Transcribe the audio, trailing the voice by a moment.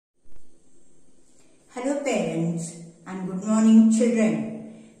parents and good morning children.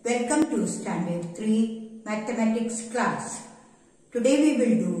 Welcome to Standard 3 Mathematics class. Today we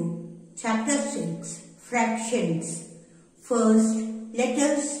will do Chapter 6 Fractions. First, let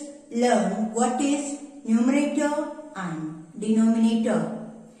us learn what is numerator and denominator.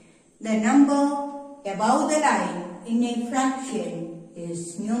 The number above the line in a fraction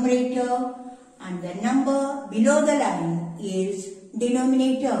is numerator and the number below the line is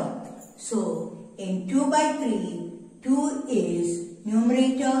denominator. So, in 2 by 3, 2 is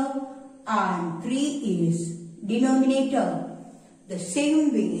numerator and 3 is denominator. The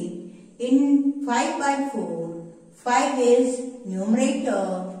same way, in 5 by 4, 5 is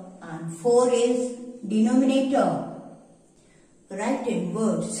numerator and 4 is denominator. Write in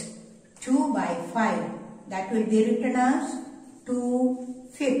words 2 by 5. That will be written as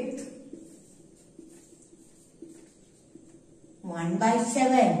 2/5. 1 by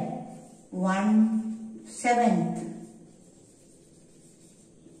 7. 1/7.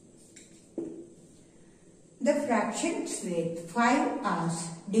 The fractions with 5 as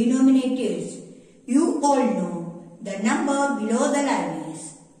denominators. You all know the number below the line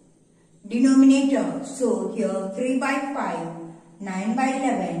is denominator. So here 3 by 5, 9 by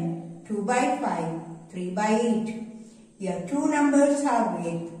 11, 2 by 5, 3 by 8. Here two numbers are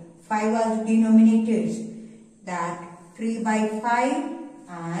with 5 as denominators. That 3 by 5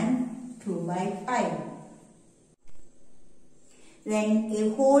 and 2 by 5. When a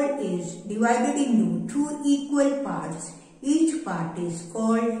whole is divided into two equal parts, each part is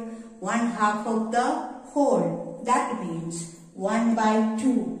called 1/2 of the whole. That means 1 by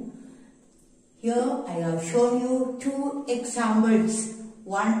 2. Here I have shown you two examples,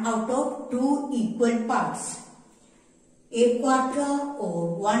 one out of two equal parts. A quarter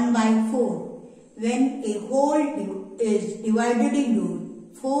or 1 by 4. When a whole is divided into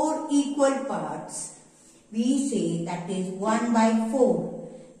 4 equal parts, we say that is 1 by 4.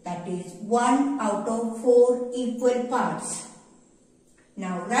 That is 1 out of 4 equal parts.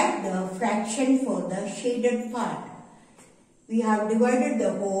 Now write the fraction for the shaded part. We have divided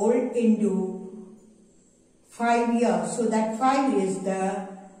the whole into 5 here. So that 5 is the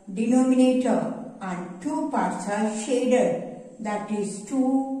denominator and 2 parts are shaded. That is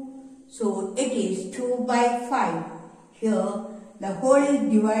 2. So it is 2 by 5. Here the whole is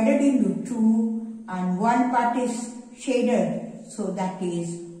divided into 2 and one part is shaded. So that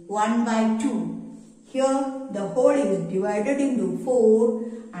is 1 by 2. Here the whole is divided into 4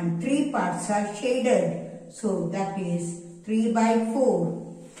 and 3 parts are shaded. So that is 3 by 4.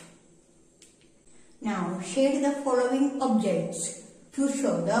 Now shade the following objects to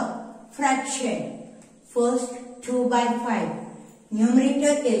show the fraction. First 2 by 5.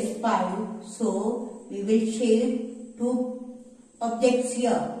 Numerator is 5. So we will shade 2 objects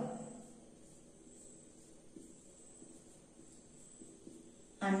here.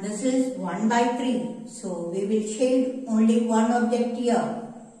 And this is 1 by 3. So we will shade only one object here.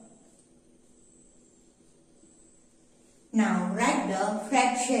 Now write the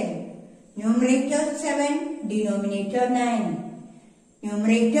fraction. Numerator 7, denominator 9.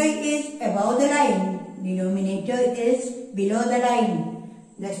 Numerator is above the line. Denominator is below the line.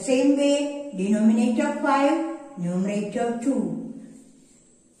 The same way, denominator 5, numerator 2.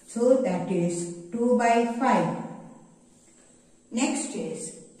 So that is 2 by 5. Next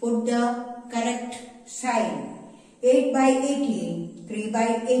is put the correct sign. 8 by 18, 3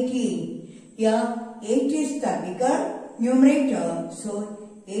 by 18. Here 8 is the bigger numerator. So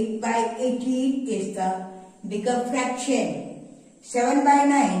 8 by 18 is the bigger fraction. 7 by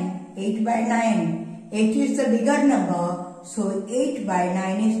 9, 8 by 9. 8 is the bigger number. So 8 by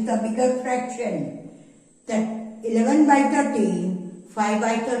 9 is the bigger fraction. That 11 by 13, 5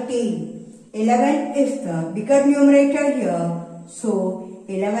 by 13. 11 is the bigger numerator here. So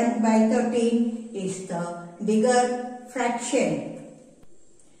 11 by 13 is the bigger fraction.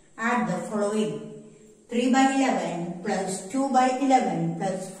 Add the following. 3 by 11 plus 2 by 11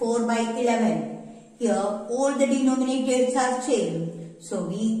 plus 4 by 11. Here all the denominators are same. So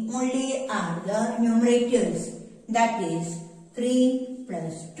we only add the numerators. That is 3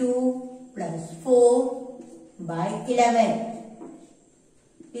 plus 2 plus 4 by 11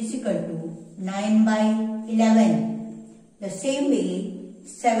 is equal to 9 by 11. The same way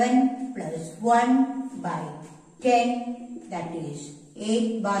 7 plus 1 by 10, that is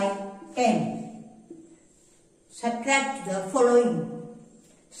 8 by 10. Subtract the following.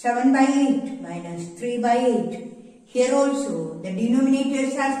 7 by 8 minus 3 by 8. Here also the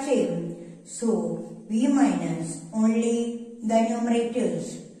denominators are same. So we minus only the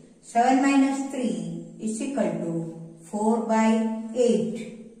numerators. 7 minus 3 is equal to 4 by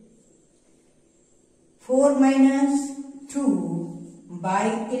 8. 4 minus 2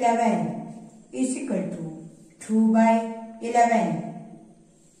 by 11 is equal to 2 by 11.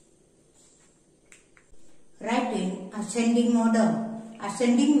 Write in ascending order.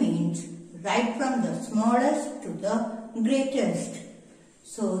 Ascending means right from the smallest to the greatest.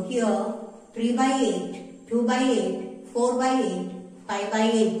 So here 3 by 8, 2 by 8, 4 by 8, 5 by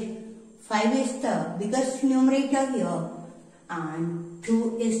 8. 5 is the biggest numerator here and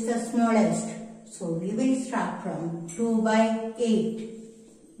 2 is the smallest. So we will start from 2 by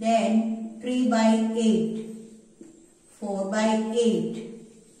 8. Then 3 by 8, 4 by 8.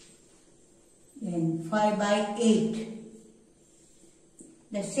 Then 5 by 8.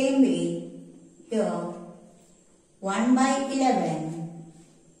 The same way here 1 by 11,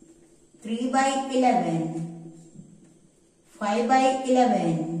 3 by 11, 5 by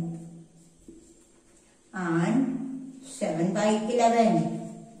 11 and 7 by 11.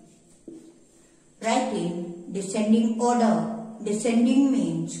 Write in descending order. Descending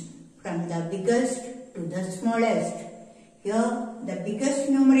means from the biggest to the smallest. Here the biggest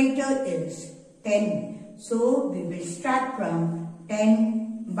numerator is 10. So we will start from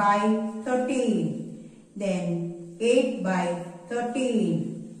 10 by 13. Then 8 by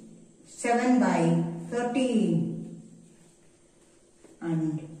 13. 7 by 13.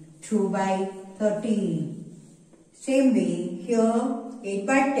 And 2 by 13. Same way here 8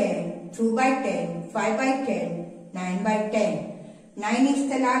 by 10, 2 by 10, 5 by 10, 9 by 10. 9 is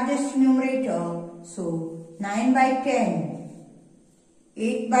the largest numerator. So 9 by 10,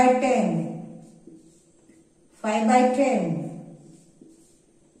 8 by 10, 5 by 10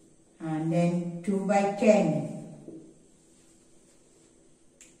 and then 2 by 10.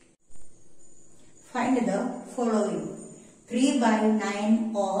 Find the following. 3 by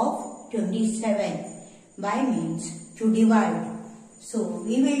 9 of 27. By means to divide. So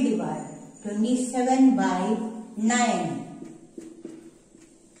we will divide 27 by 9.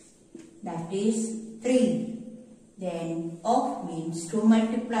 That is 3. Then of means to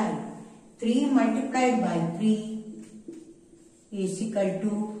multiply. 3 multiplied by 3 is equal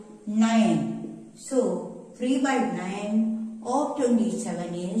to 9. So 3 by 9 of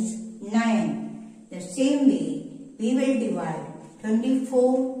 27 is 9. The same way we will divide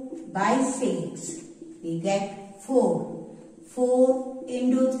 24 by 6. We get 4. 4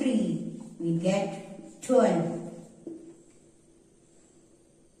 into 3 we get 12.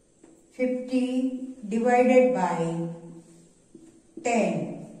 50 divided by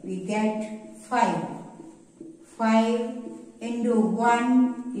 10 we get 5. 5 into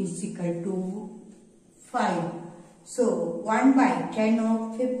 1 is equal to 5. So 1 by 10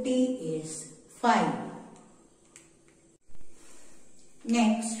 of 50 is 5.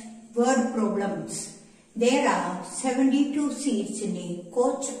 Next, word problems. There are 72 seats in a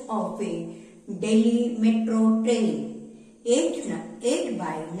coach of a Delhi metro train. 8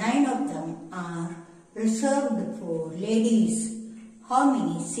 by 9 of them are reserved for ladies. How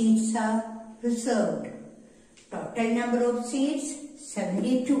many seats are reserved? Total number of seats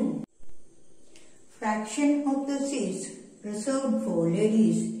 72. Fraction of the seats reserved for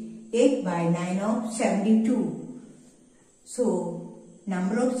ladies 8 by 9 of 72. So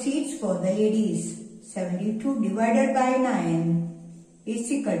number of seats for the ladies 72 divided by 9 is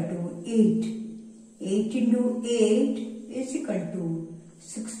equal to 8. 8 into 8 is equal to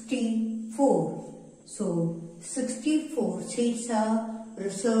 64. So 64 seats are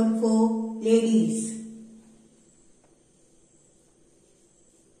reserved for ladies.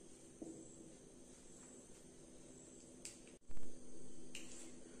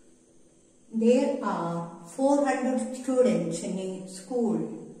 There are 400 students in a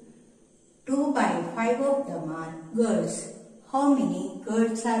school. 2 by 5 of them are girls. How many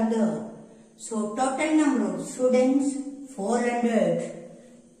girls are there? So total number of students 400.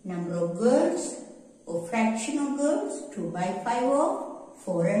 Number of girls or fraction of girls 2 by 5 of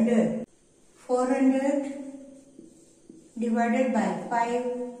 400. 400 divided by 5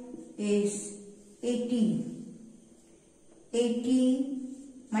 is 80. 80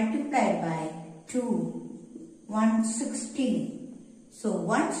 multiplied by 2, 160. So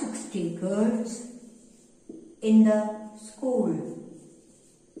 160 girls in the school.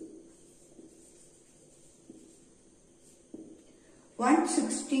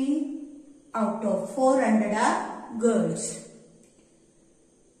 160 out of 400 are girls.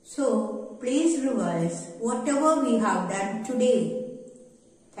 So please revise whatever we have done today.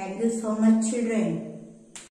 Thank you so much, children.